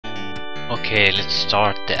Okay, let's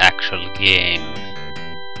start the actual game.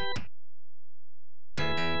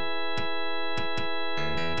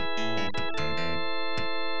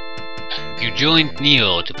 You joined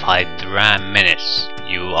Neo to fight the Ram Menace.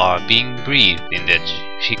 You are being briefed in the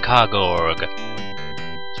Chicago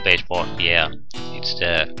spaceport. Yeah, it's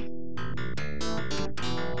the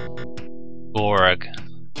Borg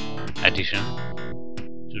addition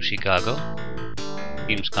to Chicago.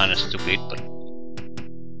 Seems kinda stupid, but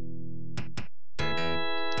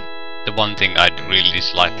the one thing I really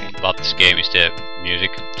dislike about this game is the music,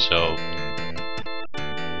 so...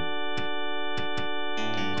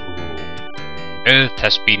 Earth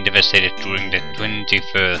has been devastated during the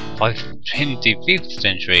 25th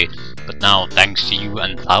century, but now, thanks to you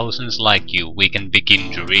and thousands like you, we can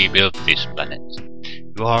begin to rebuild this planet.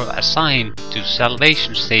 You are assigned to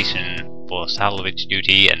Salvation Station for salvage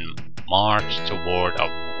duty and march toward a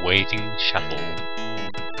waiting shuttle.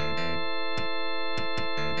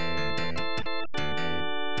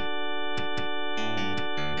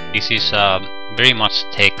 This is very much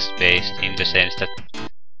text-based in the sense that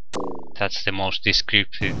that's the most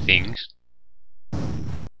descriptive things.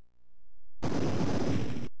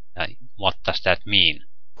 What does that mean?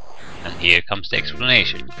 And here comes the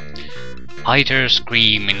explanation. Fighters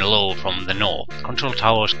scream in low from the north. Control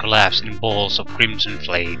towers collapse in balls of crimson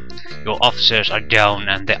flame. Your officers are down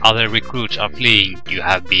and the other recruits are fleeing. You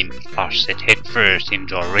have been thrust headfirst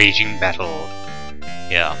into a raging battle.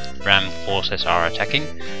 Yeah, Ram forces are attacking.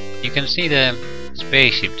 You can see the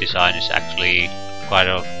spaceship design is actually quite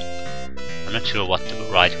a... I'm not sure what the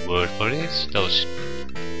right word for it is. Those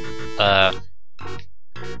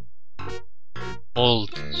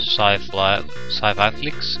old sci-fi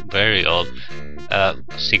flicks, very old,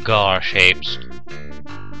 cigar shapes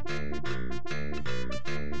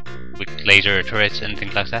with laser turrets and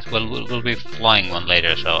things like that. Well, we'll be flying one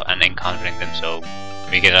later, so and encountering them, so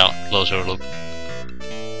we get a closer look.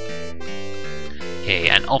 Okay,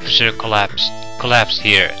 an officer collapsed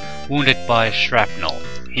here, wounded by shrapnel.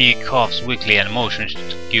 He coughs weakly and motions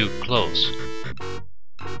you close.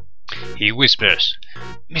 He whispers,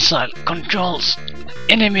 "Missile controls!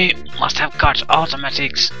 Enemy must have got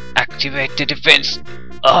automatics! Activate the defense!"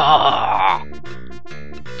 Ah!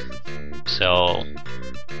 So...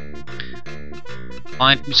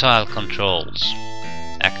 find missile controls.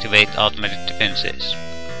 Activate automatic defenses.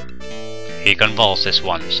 He convulses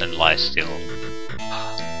once and lies still.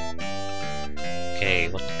 Okay,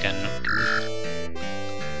 what can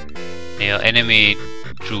the enemy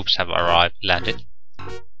troops have landed.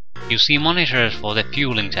 You see monitors for the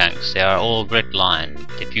fueling tanks. They are all redlined.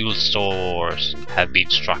 The fuel stores have been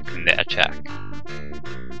struck in the attack.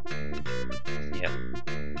 Yep.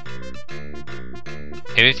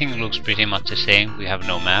 Everything looks pretty much the same. We have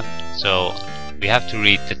no map, so we have to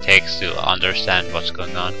read the text to understand what's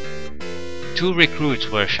going on. 2 recruits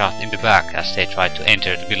were shot in the back as they tried to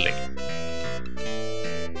enter the building.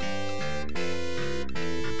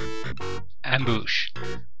 Ambush.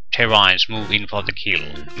 Terrans move in for the kill.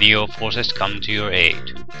 Neo forces come to your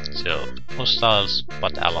aid. So, hostiles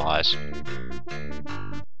but allies.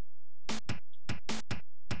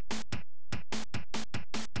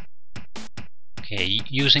 Okay,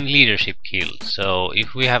 using leadership kill. So,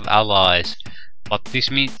 if we have allies, but this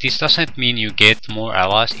doesn't mean you get more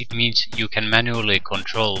allies. It means you can manually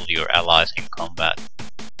control your allies in combat.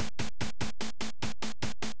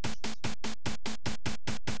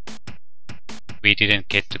 We didn't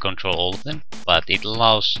get to control all of them, but it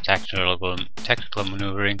allows tactical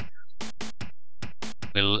maneuvering.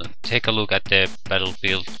 We'll take a look at the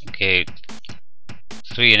battlefield. Okay,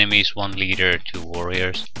 3 enemies, 1 leader, 2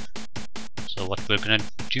 warriors. So what we're gonna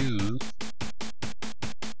do...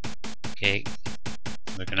 Okay,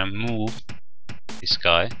 we're gonna move this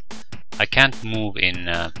guy. I can't move in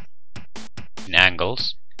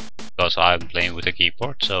angles because I'm playing with a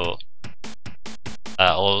keyboard, so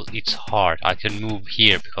it's hard. I can move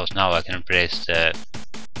here because now I can press the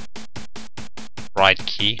right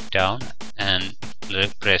key down and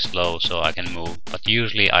press low so I can move, but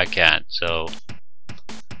usually I can't, so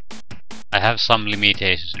I have some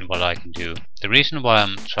limitations in what I can do. The reason why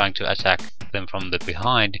I'm trying to attack them from the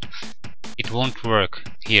behind, it won't work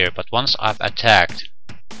here, but once I've attacked,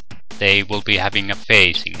 they will be having a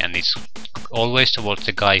facing and it's always towards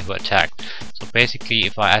the guy who attacked. So basically,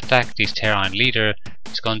 if I attack this Terran leader,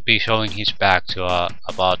 it's going to be showing his back to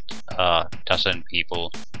about a dozen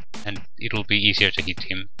people, and it'll be easier to hit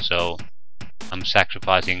him. So I'm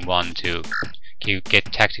sacrificing one to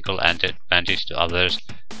get tactical advantage to others.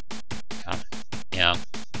 Yeah,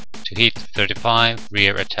 to hit 35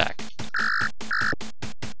 rear attack.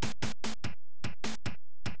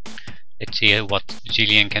 Let's see what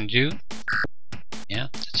Jillian can do. Yeah,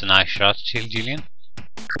 that's a nice shot, Jillian.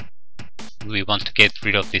 We want to get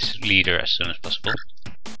rid of this leader as soon as possible.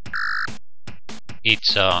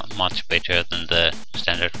 It's much better than the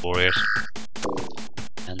standard warriors.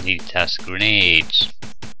 And it has grenades.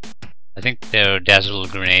 I think they're dazzle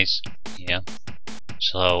grenades. Yeah.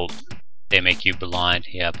 So they make you blind.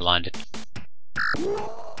 Yeah, blinded.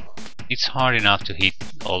 It's hard enough to hit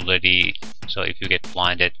already. So if you get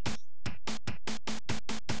blinded.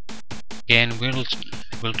 Again,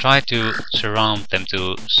 we'll try to surround them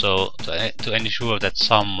to ensure that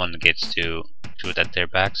someone gets to shoot at their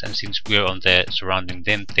backs, and since we're on the surrounding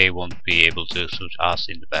them, they won't be able to shoot us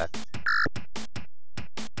in the back.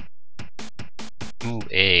 Move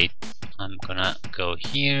 8. I'm gonna go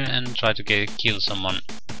here and try to kill someone.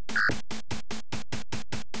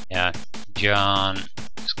 Yeah, John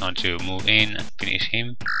is going to move in and finish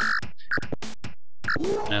him.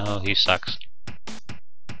 No, he sucks.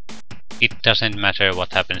 It doesn't matter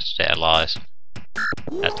what happens to the allies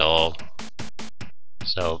at all.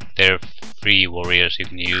 So there are 3 warriors you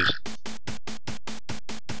can use.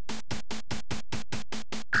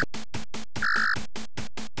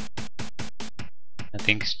 I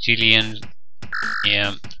think Jillian,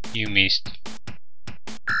 yeah, you missed.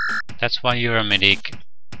 That's why you're a medic.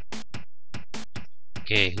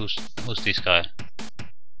 Okay, who's this guy?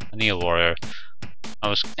 I need a warrior. I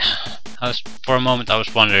was for a moment I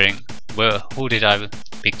was wondering who did I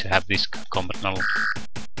pick to have this combat model.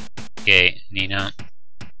 Okay, Nina,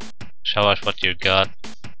 show us what you got.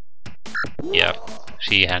 Yeah,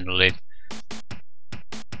 she handled it.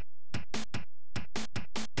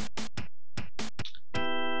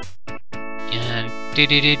 And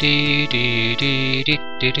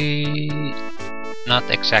not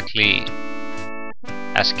exactly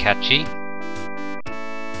as catchy.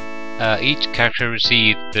 Each character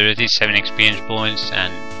received 37 experience points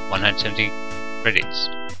and 170 credits.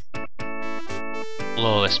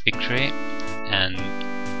 Flawless victory, and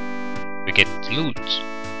we get loot.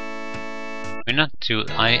 We're not too.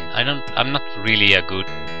 I'm not really a good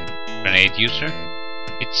grenade user.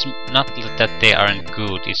 It's not that they aren't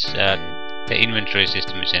good. It's the inventory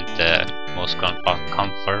system isn't the most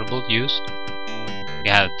comfortable use. We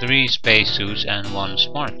have 3 space suits and 1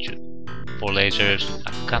 smart suit. 4 lasers,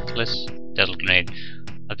 a cutlass, dazzle grenade.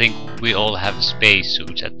 I think we all have space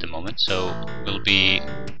suits at the moment, so we'll be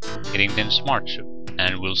getting them smart suit.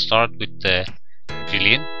 And we'll start with the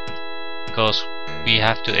Jillian, because we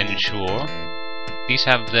have to ensure these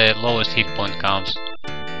have the lowest hit point counts,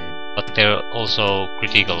 but they're also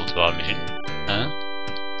critical to our mission.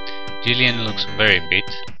 Jillian looks very fit,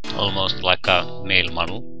 almost like a male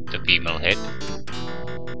model with a female head.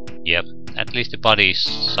 Yep, at least the body is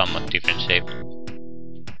somewhat different shape.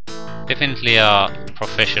 Definitely a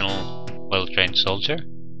professional, well-trained soldier.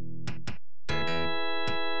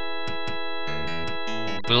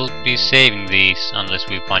 We'll be saving these unless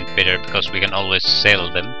we find better, because we can always sell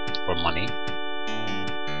them for money.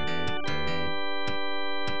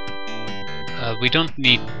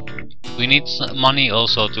 We need some money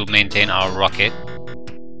also to maintain our rocket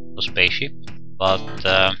or spaceship, but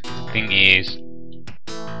the thing is,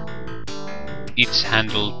 it's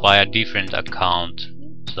handled by a different account,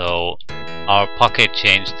 so our pocket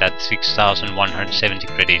change, that 6,170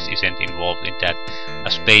 credits, isn't involved in that.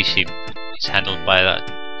 A spaceship is handled by the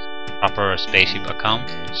proper spaceship account,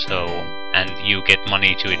 so, and you get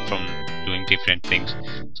money to it from doing different things,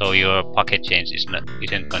 so your pocket change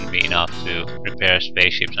isn't going to be enough to repair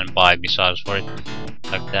spaceships and buy missiles for it,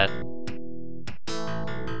 like that.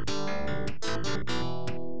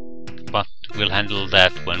 But we'll handle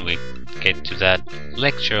that when we get to that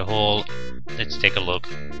lecture hall. Let's take a look.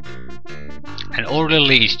 An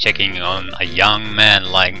orderly is checking on a young man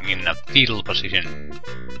lying in a fetal position.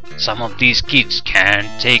 Some of these kids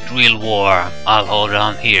can't take real war. I'll hold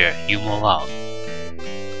on here, you move out.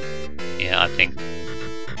 Yeah, I think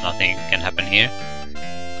nothing can happen here.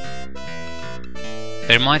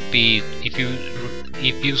 There might be, if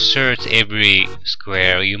you search every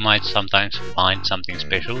square, you might sometimes find something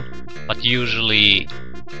special, but usually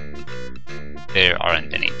there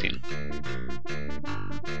aren't anything.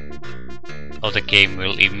 Or the game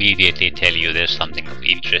will immediately tell you there's something of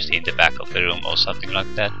interest in the back of the room or something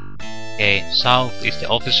like that. Okay, south is the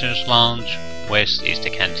officers' lounge, west is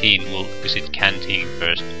the canteen. We'll visit canteen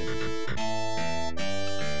first.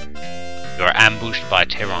 You are ambushed by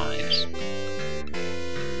Terranites.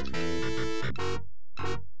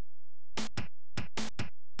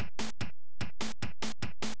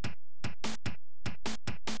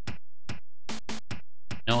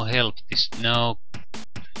 No help, no.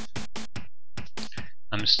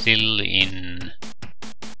 I'm still in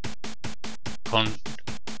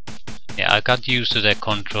yeah, I got used to the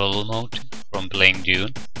control mode from playing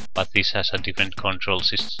Dune, but this has a different control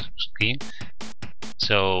system scheme.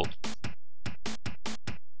 So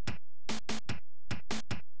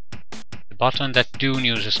the button that Dune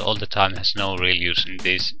uses all the time has no real use in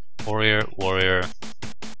this. Warrior, warrior.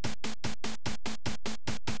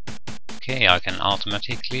 Okay, I can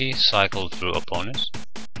automatically cycle through opponents.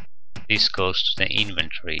 This goes to the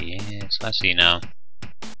inventory. Yes, I see now.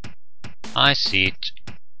 I see it.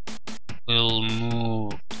 We'll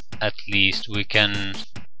move at least. We can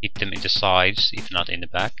hit them in the sides, if not in the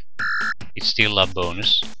back. It's still a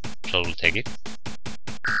bonus, so we'll take it.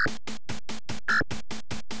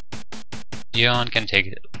 Jan can take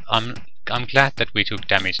it. I'm glad that we took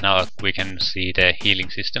damage. Now we can see the healing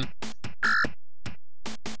system.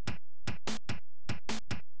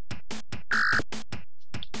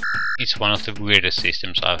 It's one of the weirdest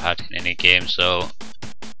systems I've had in any game, so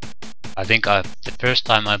I think the first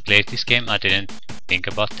time I played this game I didn't think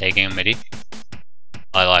about taking a medic.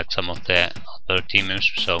 I liked some of the other team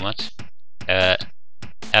members so much.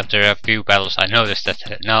 After a few battles I noticed that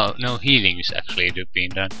no healing is actually being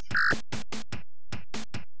done.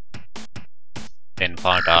 Then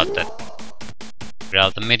found out that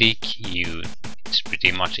without the medic it's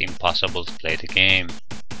pretty much impossible to play the game.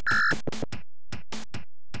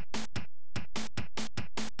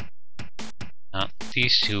 Now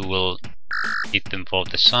these two will hit them from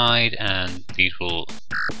the side and these will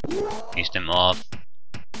finish them off.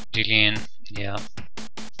 Jillian, yeah.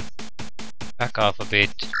 Back off a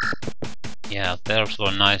bit. Yeah, there's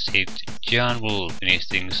one nice hit. John will finish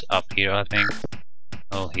things up here, I think.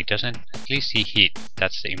 Oh, he doesn't. At least he hit.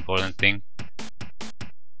 That's the important thing.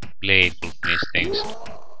 Blade will finish things.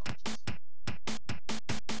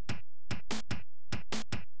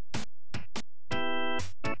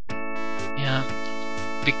 Yeah.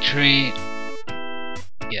 Victory.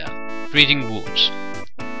 Yeah. Breathing wounds.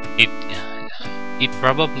 It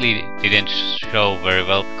probably didn't show very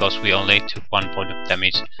well because we only took 1 point of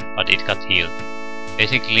damage, but it got healed.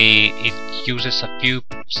 Basically, it uses a few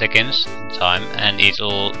seconds in time and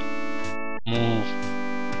it'll move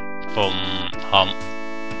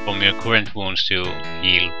from your current wounds to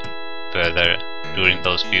heal further during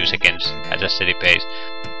those few seconds at a steady pace.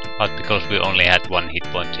 But because we only had 1 hit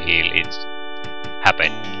point to heal, it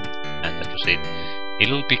happened, and that was it. It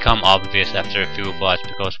will become obvious after a few fights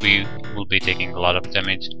because we will be taking a lot of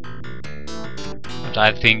damage. But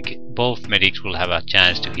I think both medics will have a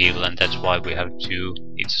chance to heal, and that's why we have 2.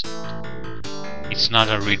 It's not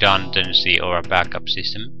a redundancy or a backup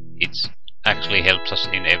system. It actually helps us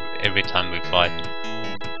in every time we fight.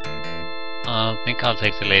 I think I'll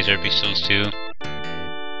take the laser pistols too.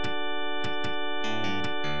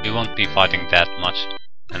 We won't be fighting that much,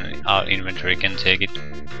 and our inventory can take it.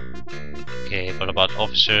 Okay, what about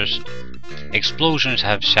officers? Explosions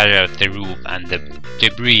have shattered the roof and the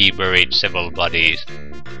debris buried several bodies.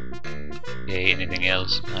 Okay, anything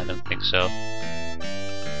else? I don't think so.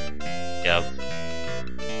 Yeah.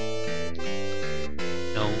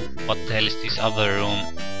 No, what the hell is this other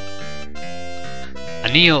room? A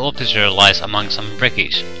Neo officer lies among some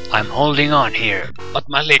wreckage. I'm holding on here, but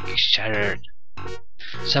my leg is shattered.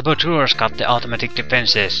 Saboteurs got the automatic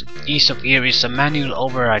defenses. East of here is a manual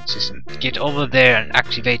override system. Get over there and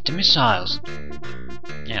activate the missiles.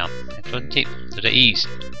 Yeah, to the east.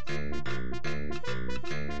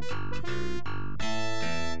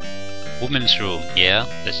 Women's room, yeah,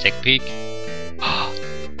 let's take a peek.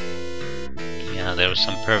 Yeah, there was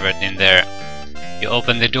some pervert in there. You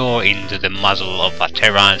open the door into the muzzle of a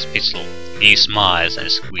Terran's pistol. He smiles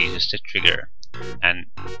and squeezes the trigger. And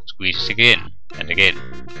squeezes again, and again,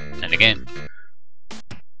 and again.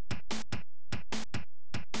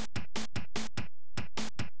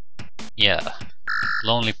 Yeah,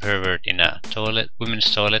 lonely pervert in a toilet, women's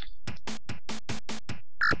toilet.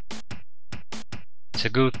 It's a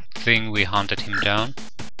good thing we hunted him down.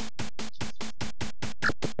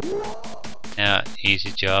 Yeah,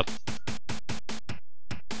 easy job.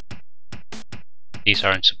 These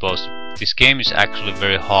aren't supposed to. This game is actually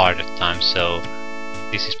very hard at times, so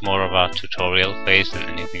this is more of a tutorial phase than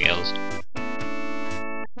anything else.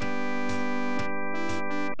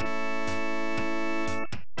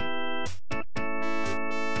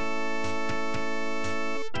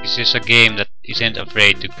 This is a game that isn't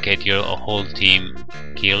afraid to get your whole team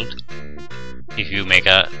killed if you make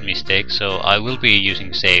a mistake, so I will be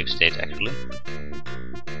using save state actually.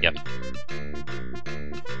 Yep.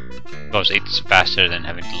 Because it's faster than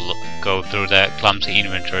having to go through the clumsy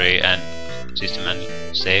inventory and system and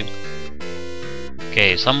save.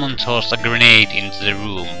 Okay, someone tossed a grenade into the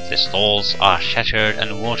room. The stalls are shattered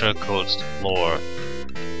and water coats the floor.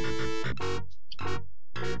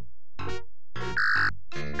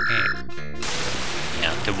 Okay.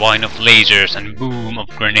 Yeah, the whine of lasers and boom of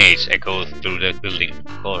grenades echoes through the building,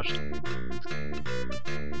 of course.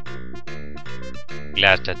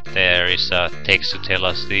 Glad that there is a text to tell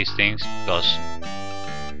us these things, because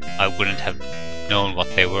I wouldn't have known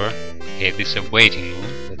what they were. Okay, this is a waiting room.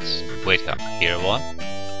 Let's wait here a while.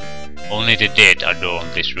 Only the dead adorn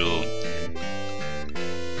this room.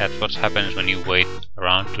 That's what happens when you wait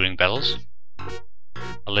around during battles.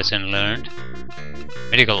 A lesson learned.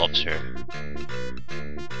 Medical officer.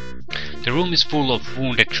 The room is full of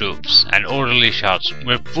wounded troops, and orderly shouts,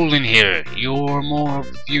 "We're full in here! You're more of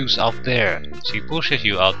use out there!" She pushes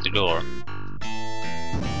you out the door.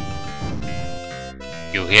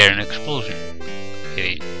 You hear an explosion.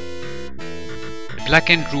 Okay. The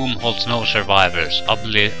blackened room holds no survivors.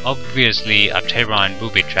 Obviously a Terran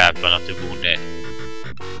booby-trapped one of the wounded.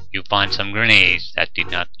 You find some grenades that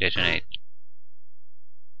did not detonate.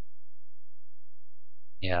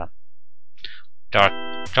 Yeah.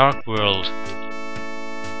 Dark world.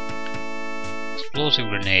 Explosive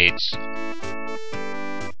grenades.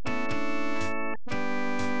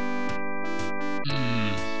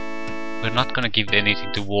 We're not gonna give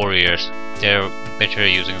anything to warriors. They're better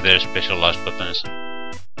using their specialized weapons.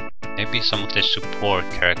 Maybe some of the support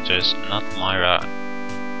characters, not Myra.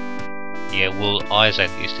 Yeah, well,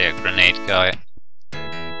 Isaac is the grenade guy.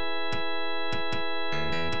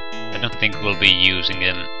 I don't think we'll be using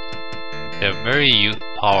them. They're very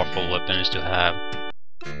powerful weapons to have,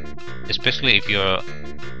 especially if you're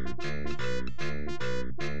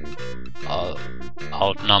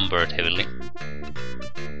outnumbered heavily.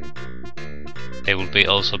 They will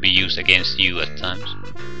also be used against you at times.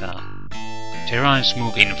 Terrans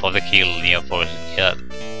move in for the kill near forest. Yeah,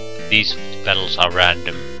 these battles are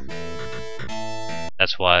random.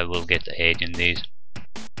 That's why we'll get 8 in these.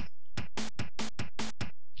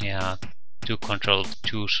 Yeah, 2 control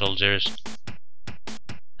 2 soldiers.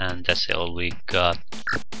 And that's all we got.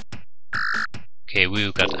 Okay,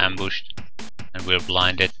 we got ambushed. And we're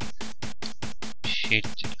blinded. Shit.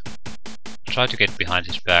 Try to get behind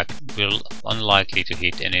his back. We're unlikely to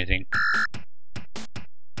hit anything.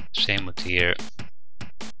 Same with here.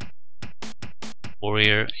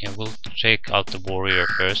 Warrior. Yeah, we'll check out the warrior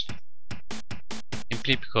first.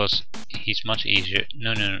 Simply because he's much easier.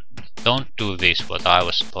 No, don't do this, what I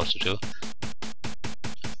was supposed to do.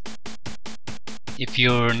 If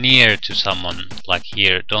you're near to someone, like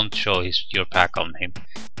here, don't show your back on him.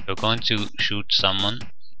 You're going to shoot someone in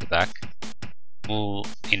the back. Move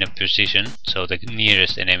in a position so the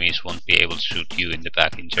nearest enemies won't be able to shoot you in the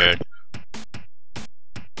back in turn.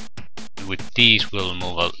 With these we'll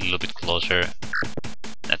move a little bit closer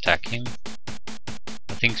and attack him.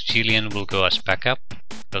 I think Jillian will go as backup,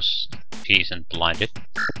 because he isn't blinded.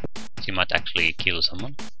 She might actually kill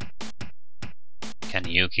someone. Can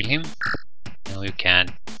you kill him? No, you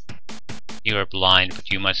can't. You are blind, but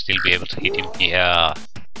you might still be able to hit him. Yeah.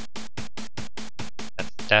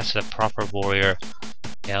 That's a proper warrior.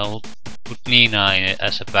 Yeah, I'll put Nina in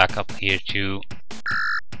as a backup here too.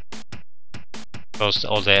 Because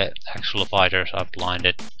all the actual fighters are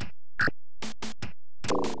blinded.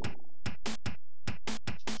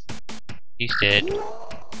 He's dead.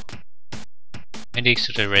 Medics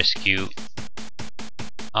to the rescue.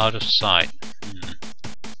 Out of sight.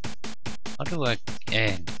 How do I...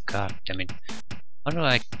 God damn it. How do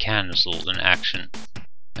I cancel an action?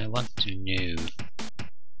 I want to know.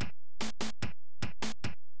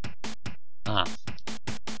 Ah.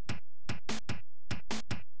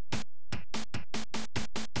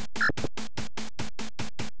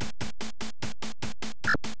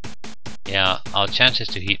 Yeah, our chances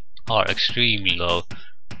to hit are extremely low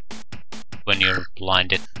when you're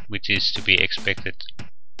blinded, which is to be expected.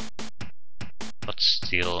 But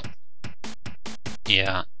still,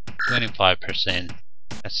 yeah, 25%.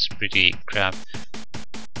 That's pretty crap.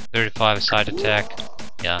 35 side attack.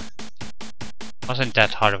 Yeah. Wasn't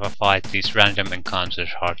that hard of a fight. These random encounters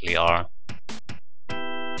hardly are.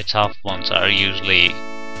 The tough ones are usually...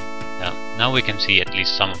 Yeah, now we can see at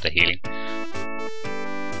least some of the healing.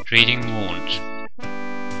 Treating wounds.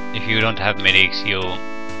 If you don't have medics,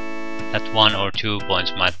 that 1 or 2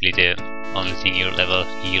 points might be the only thing you'll ever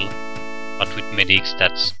heal. But with medics,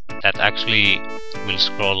 that actually will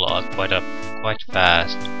scroll out quite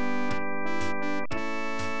fast.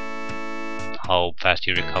 How fast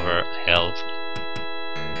you recover health.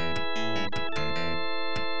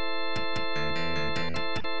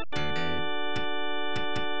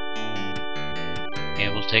 Okay,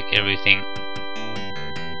 we'll take everything.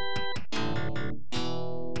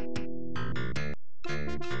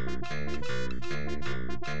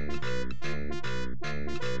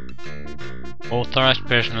 Authorized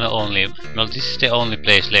personnel only. Well, this is the only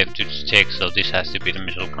place left to check, so this has to be the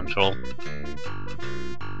missile control.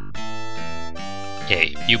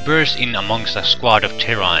 Okay, you burst in amongst a squad of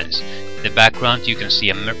Terrans. In the background you can see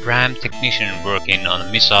a RAM technician working on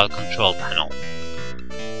a missile control panel.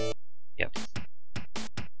 Yep.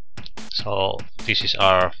 So this is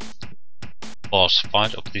our boss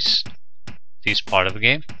fight of this part of the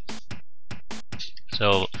game.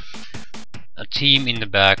 So a team in the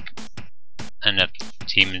back and a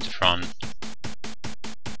team in the front.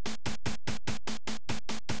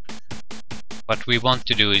 What we want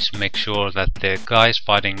to do is make sure that the guys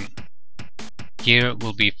fighting here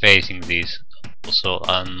will be facing these. Also,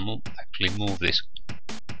 I'll actually move this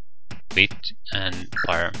bit and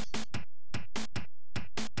fire.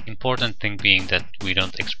 Important thing being that we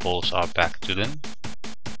don't expose our back to them.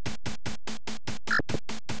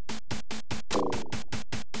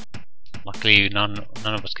 Luckily none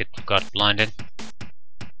of us got blinded.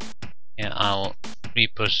 Yeah, I'll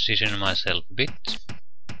reposition myself a bit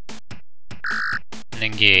and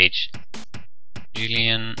engage.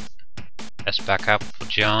 Julian as backup for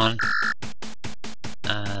John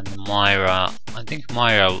and Myra. I think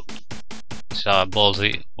Myra is a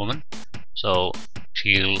ballsy woman, so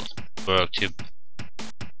she'll work to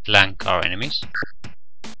flank our enemies,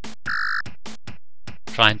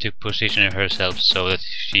 trying to position herself so that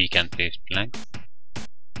she can be flanked.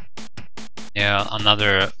 Yeah,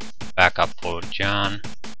 another backup for John.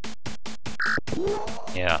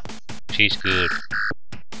 Yeah, she's good.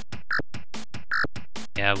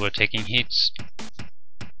 Yeah, we're taking hits.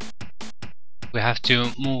 We have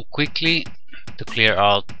to move quickly to clear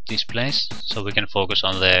out this place so we can focus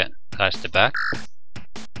on the guys at the back.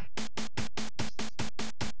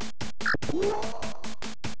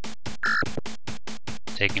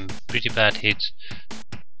 Taking pretty bad hits.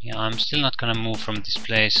 Yeah, I'm still not gonna move from this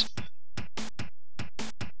place.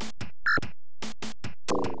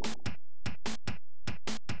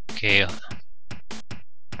 Okay,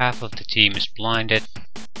 half of the team is blinded.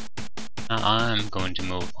 Now I'm going to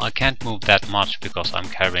move. I can't move that much because I'm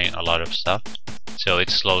carrying a lot of stuff, so it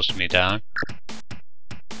slows me down.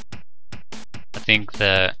 I think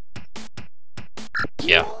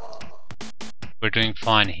yeah, we're doing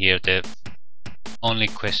fine here. The only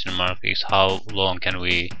question mark is how long can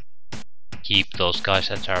we keep those guys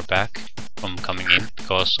at our back from coming in,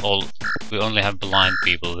 because we only have blind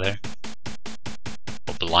people there.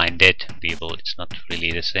 Or blinded people, it's not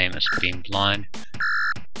really the same as being blind.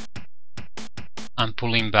 I'm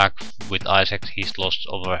pulling back with Isaac, he's lost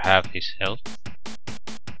over half his health.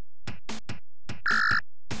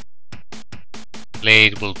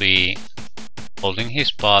 Blade will be holding his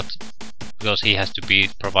spot because he has to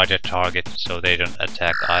provide a target so they don't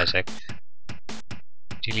attack Isaac.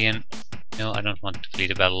 Jillian, no, I don't want to flee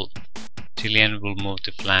the battle. Jillian will move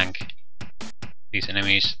to flank these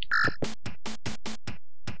enemies.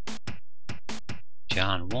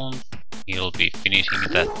 John won't. He'll be finishing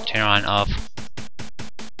that terrain off.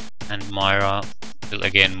 And Myra will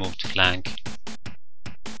again move to flank.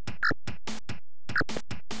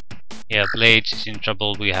 Yeah, Blades is in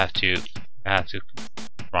trouble. We have to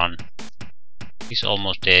run. He's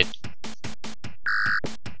almost dead.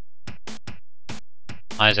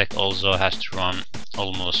 Isaac also has to run,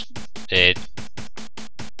 almost dead.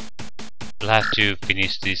 We'll have to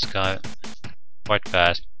finish this guy quite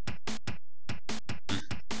fast.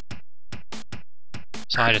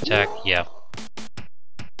 Side attack, yeah.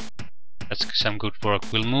 That's some good work.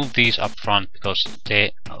 We'll move these up front because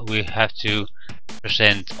we have to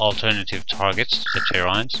present alternative targets to the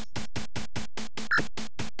Terrans.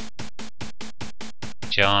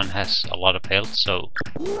 John has a lot of health, so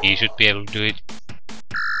he should be able to do it.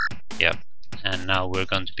 Yep. And now we're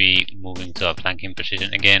going to be moving to a flanking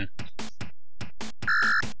position again.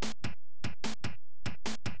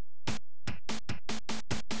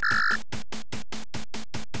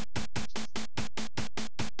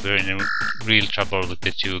 We're in real trouble with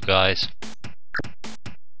the two guys.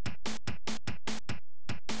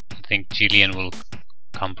 I think Jillian will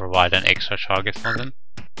come provide an extra target for them.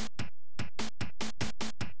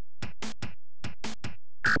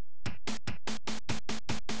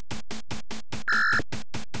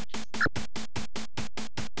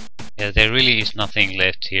 Yeah, there really is nothing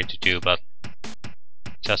left here to do but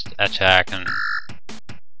just attack and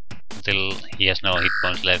until he has no hit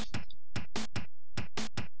points left.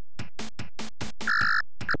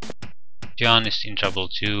 John is in trouble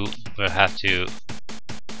too. We'll have to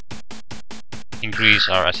increase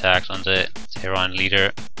our attacks on the Terran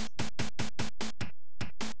leader.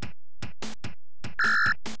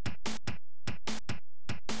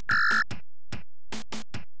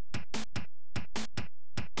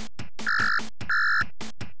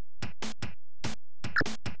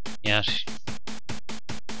 Yes.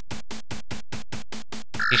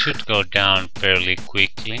 He should go down fairly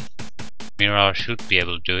quickly. Mirror should be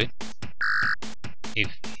able to do it.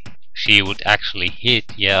 If she would actually hit,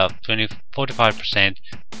 yeah, 45%,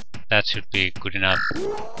 that should be good enough.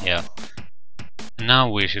 Yeah. And now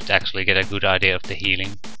we should actually get a good idea of the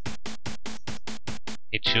healing.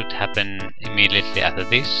 It should happen immediately after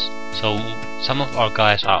this. So some of our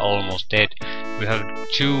guys are almost dead. We have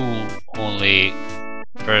 2 only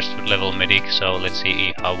first level medics, so let's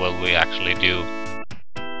see how well we actually do.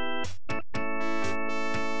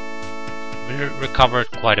 We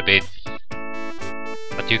recovered quite a bit,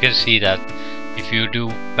 but you can see that if you do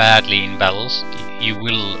badly in battles, you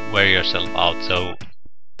will wear yourself out, so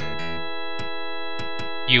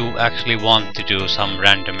you actually want to do some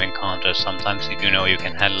random encounters sometimes if you know you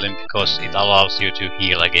can handle them, because it allows you to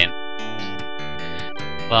heal again.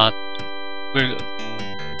 But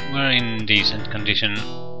we're in decent condition.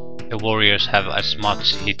 The warriors have as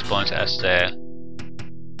much hit points as the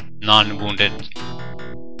non-wounded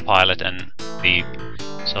pilot and thief,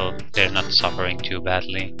 so they're not suffering too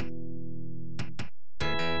badly.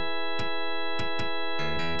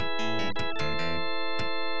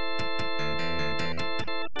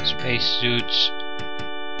 Spacesuits.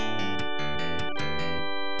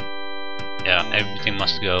 Yeah, everything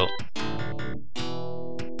must go.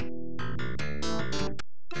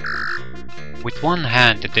 With one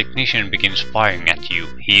hand, the technician begins firing at you.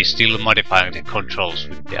 He is still modifying the controls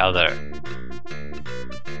with the other.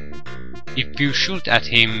 If you shoot at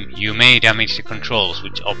him, you may damage the controls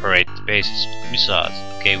which operate the base's missiles.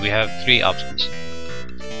 Okay, we have 3 options.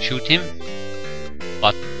 Shoot him,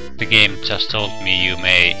 but the game just told me you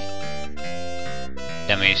may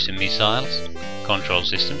damage the missiles, control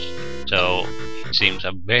systems, so it seems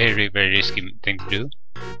a very risky thing to do.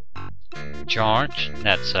 Charge,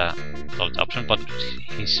 that's a solid option, but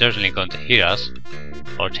he's certainly going to hit us,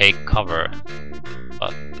 or take cover.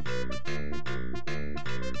 But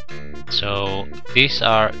so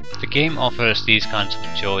the game offers these kinds of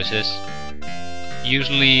choices.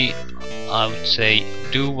 Usually I would say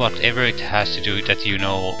do whatever it has to do that you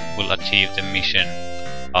know will achieve the mission,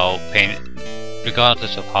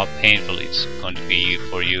 regardless of how painful it's going to be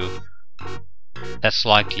for you. That's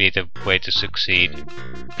likely the way to succeed.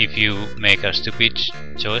 If you make a stupid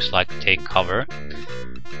choice like take cover,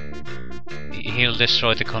 he'll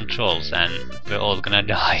destroy the controls and we're all gonna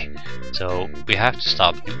die. So we have to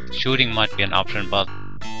stop him. Shooting might be an option, but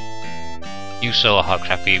you saw how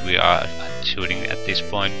crappy we are at shooting at this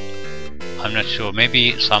point. I'm not sure,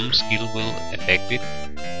 maybe some skill will affect it,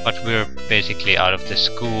 but we're basically out of the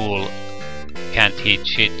school, can't hit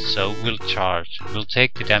shit, so we'll charge. We'll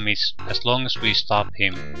take the damage as long as we stop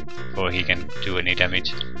him before he can do any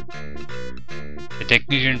damage. The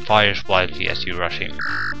technician fires wildly as you rush him.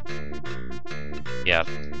 Yeah,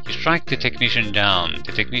 you strike the technician down.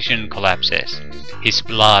 The technician collapses. His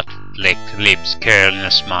blood-flecked lips curl in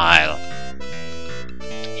a smile.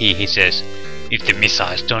 He hisses, "If the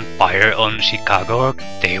missiles don't fire on Chicago,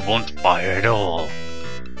 they won't fire at all."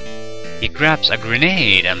 He grabs a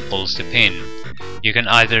grenade and pulls the pin. You can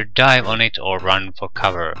either dive on it or run for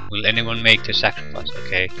cover. Will anyone make the sacrifice?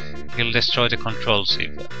 Okay, he'll destroy the controls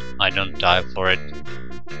if I don't dive for it.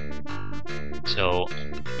 So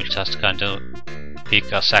we'll just kind of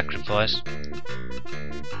pick a sacrifice.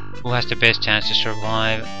 Who has the best chance to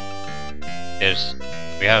survive?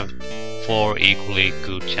 We have 4 equally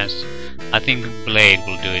good chances. I think Blade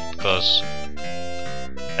will do it because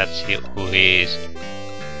that's who he is.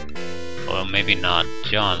 Or maybe not.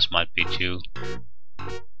 John's might be too.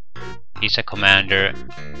 He's a commander.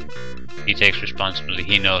 He takes responsibility.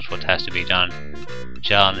 He knows what has to be done.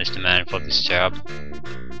 John is the man for this job.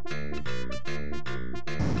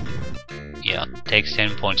 Yeah, takes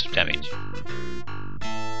 10 points of damage.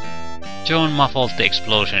 John muffled the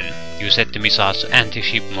explosion. You set the missiles to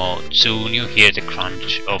anti-ship mode. Soon you hear the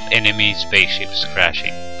crunch of enemy spaceships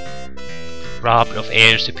crashing. Robbed of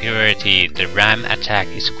air superiority, the ram attack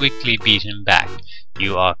is quickly beaten back.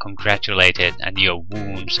 You are congratulated and your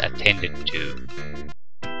wounds attended to.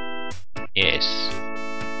 Yes.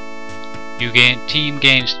 Team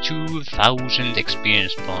gains 2,000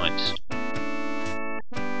 experience points.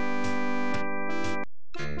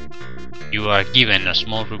 You are given a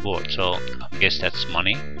small reward, so I guess that's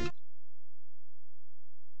money.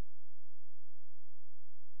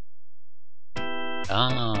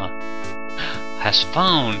 Has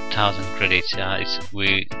found 1,000 credits.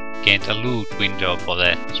 We gained a loot window for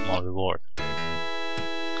the small reward.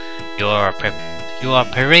 You are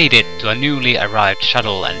paraded to a newly arrived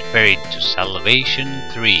shuttle and ferried to Salvation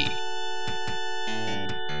 3.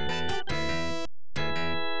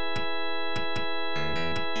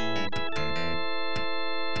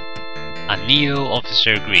 A Neo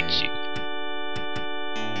officer greets you.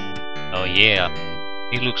 Oh yeah,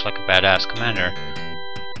 he looks like a badass commander.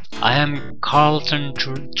 I am Carlton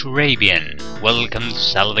Turabian. Welcome to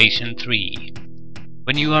Salvation 3.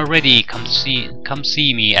 When you are ready, come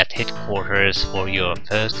see me at headquarters for your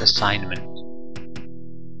first assignment.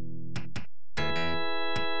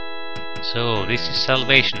 So this is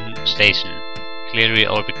Salvation Station, clearly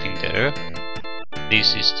orbiting the Earth.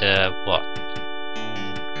 This is the what?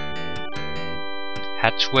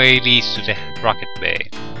 Hatchway leads to the rocket bay.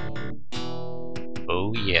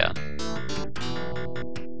 Oh yeah.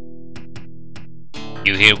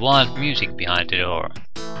 You hear wild music behind the door.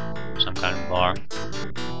 Some kind of bar.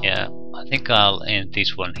 Yeah, I think I'll end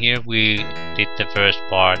this one here. We did the first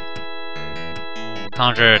part.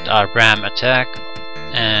 Countered our Bram attack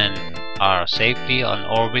and are safely on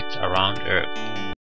orbit around Earth.